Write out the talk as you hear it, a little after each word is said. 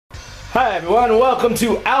Hi everyone, welcome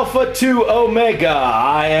to Alpha to Omega.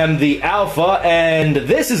 I am the Alpha, and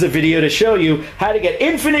this is a video to show you how to get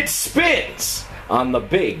infinite spins on the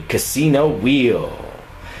big casino wheel.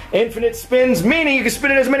 Infinite spins meaning you can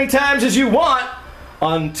spin it as many times as you want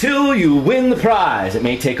until you win the prize. It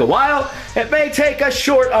may take a while, it may take a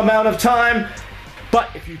short amount of time,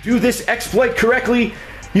 but if you do this exploit correctly,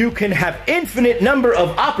 you can have infinite number of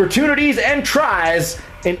opportunities and tries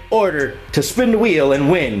in order to spin the wheel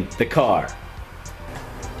and win the car.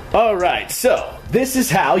 Alright, so this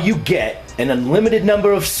is how you get an unlimited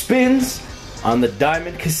number of spins on the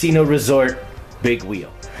Diamond Casino Resort Big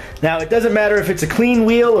Wheel. Now, it doesn't matter if it's a clean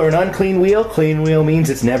wheel or an unclean wheel. Clean wheel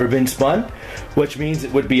means it's never been spun, which means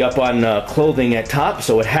it would be up on clothing at top,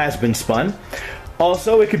 so it has been spun.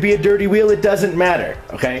 Also, it could be a dirty wheel, it doesn't matter,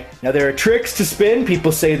 okay? Now, there are tricks to spin.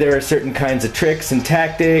 People say there are certain kinds of tricks and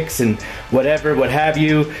tactics and whatever, what have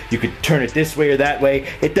you. You could turn it this way or that way.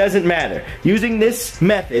 It doesn't matter. Using this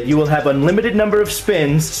method, you will have unlimited number of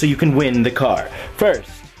spins so you can win the car.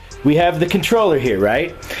 First, we have the controller here,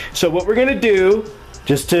 right? So what we're gonna do,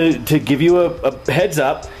 just to give you a heads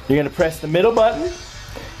up, you're gonna press the middle button,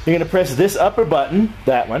 you're gonna press this upper button,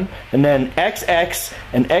 that one, and then XX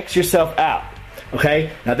and X yourself out.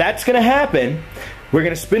 Okay, now that's going to happen. We're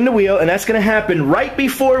going to spin the wheel, and that's going to happen right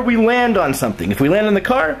before we land on something. If we land on the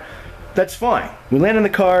car, that's fine. We land on the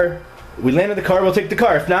car, we'll take the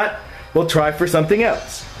car. If not, we'll try for something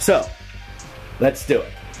else. So, let's do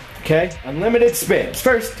it. Okay, unlimited spins.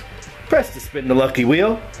 First, press to spin the lucky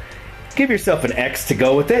wheel. Give yourself an X to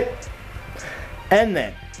go with it. And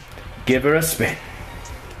then, give her a spin.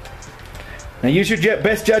 Now use your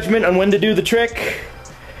best judgment on when to do the trick.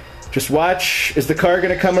 Just watch. Is the car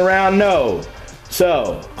going to come around? No.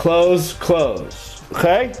 So, close, close.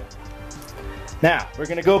 Okay? Now, we're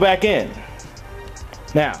going to go back in.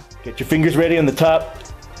 Now, get your fingers ready on the top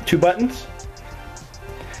two buttons.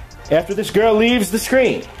 After this girl leaves the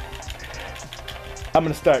screen, I'm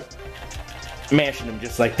going to start mashing them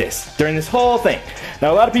just like this during this whole thing.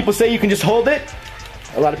 Now, a lot of people say you can just hold it.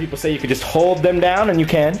 A lot of people say you can just hold them down, and you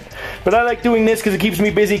can. But I like doing this because it keeps me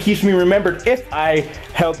busy, keeps me remembered if I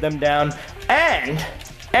held them down, and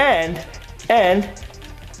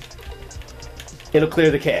it'll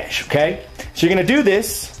clear the cache, okay? So you're going to do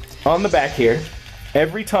this on the back here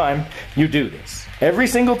every time you do this. Every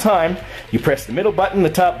single time you press the middle button, the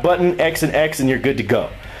top button, X and X, and you're good to go.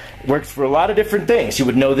 It works for a lot of different things. You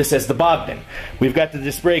would know this as the Bogdan. We've got the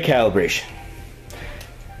display calibration.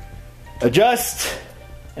 Adjust,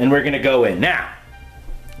 and we're going to go in. Now,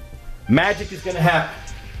 magic is going to happen.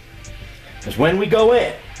 Because when we go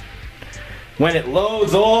in, when it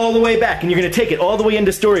loads all the way back, and you're going to take it all the way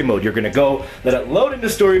into story mode, you're going to go, let it load into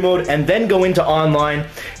story mode, and then go into online.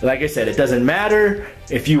 Like I said, it doesn't matter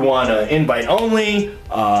if you want an invite only,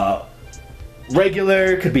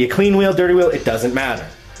 regular, could be a clean wheel, dirty wheel, it doesn't matter.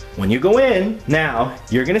 When you go in, now,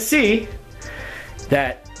 you're going to see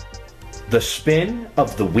that the spin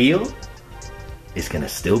of the wheel is going to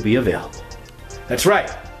still be available. That's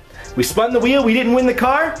right. We spun the wheel, we didn't win the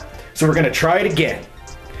car, so we're going to try it again.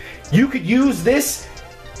 You could use this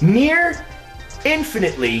near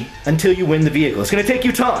infinitely until you win the vehicle. It's going to take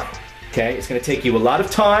you time, okay? It's going to take you a lot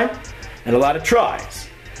of time and a lot of tries,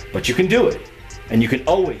 but you can do it, and you can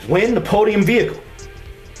always win the Podium Vehicle.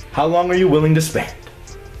 How long are you willing to spend?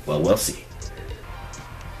 Well, we'll see.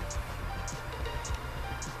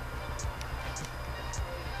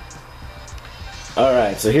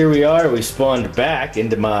 Alright, so here we are. We spawned back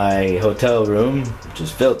into my hotel room, which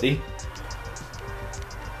is filthy.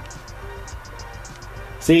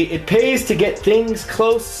 See, it pays to get things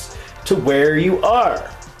close to where you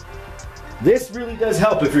are. This really does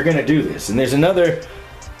help if you're going to do this. And there's another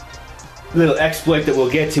little exploit that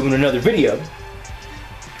we'll get to in another video,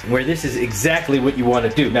 where this is exactly what you want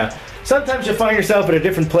to do. Now, sometimes you'll find yourself at a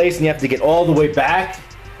different place and you have to get all the way back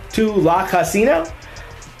to La Casino.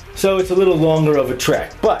 So it's a little longer of a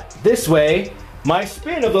trek. But this way, my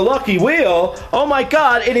spin of the lucky wheel, oh my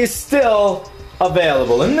god, it is still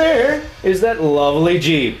available. And there is that lovely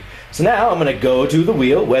Jeep. So now I'm going to go to the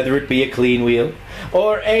wheel, whether it be a clean wheel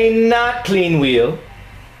or a not clean wheel.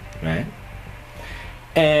 Right?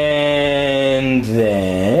 And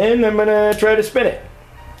then I'm going to try to spin it.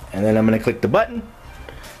 And then I'm going to click the button.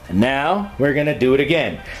 And now, we're going to do it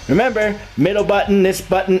again. Remember, middle button, this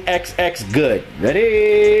button, XX, good.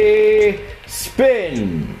 Ready?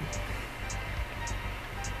 Spin.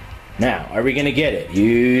 Now, are we going to get it?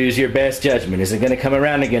 Use your best judgment. Is it going to come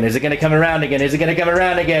around again? Is it going to come around again? Is it going to come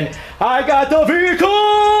around again? I got the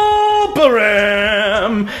vehicle!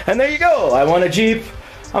 Ba-ram! And there you go. I won a Jeep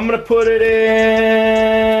I'm gonna put it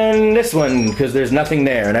in this one because there's nothing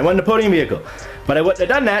there, and I won the Podium Vehicle. But I wouldn't have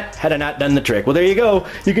done that had I not done the trick. Well, there you go.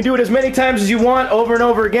 You can do it as many times as you want, over and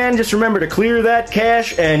over again. Just remember to clear that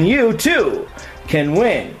cash, and you too can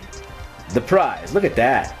win the prize. Look at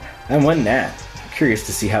that. I won that. I'm curious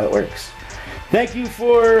to see how it works. Thank you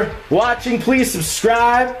for watching. Please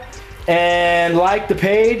subscribe and like the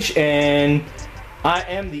page. And I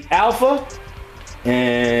am the Alpha.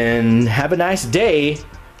 And have a nice day.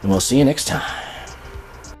 And we'll see you next time.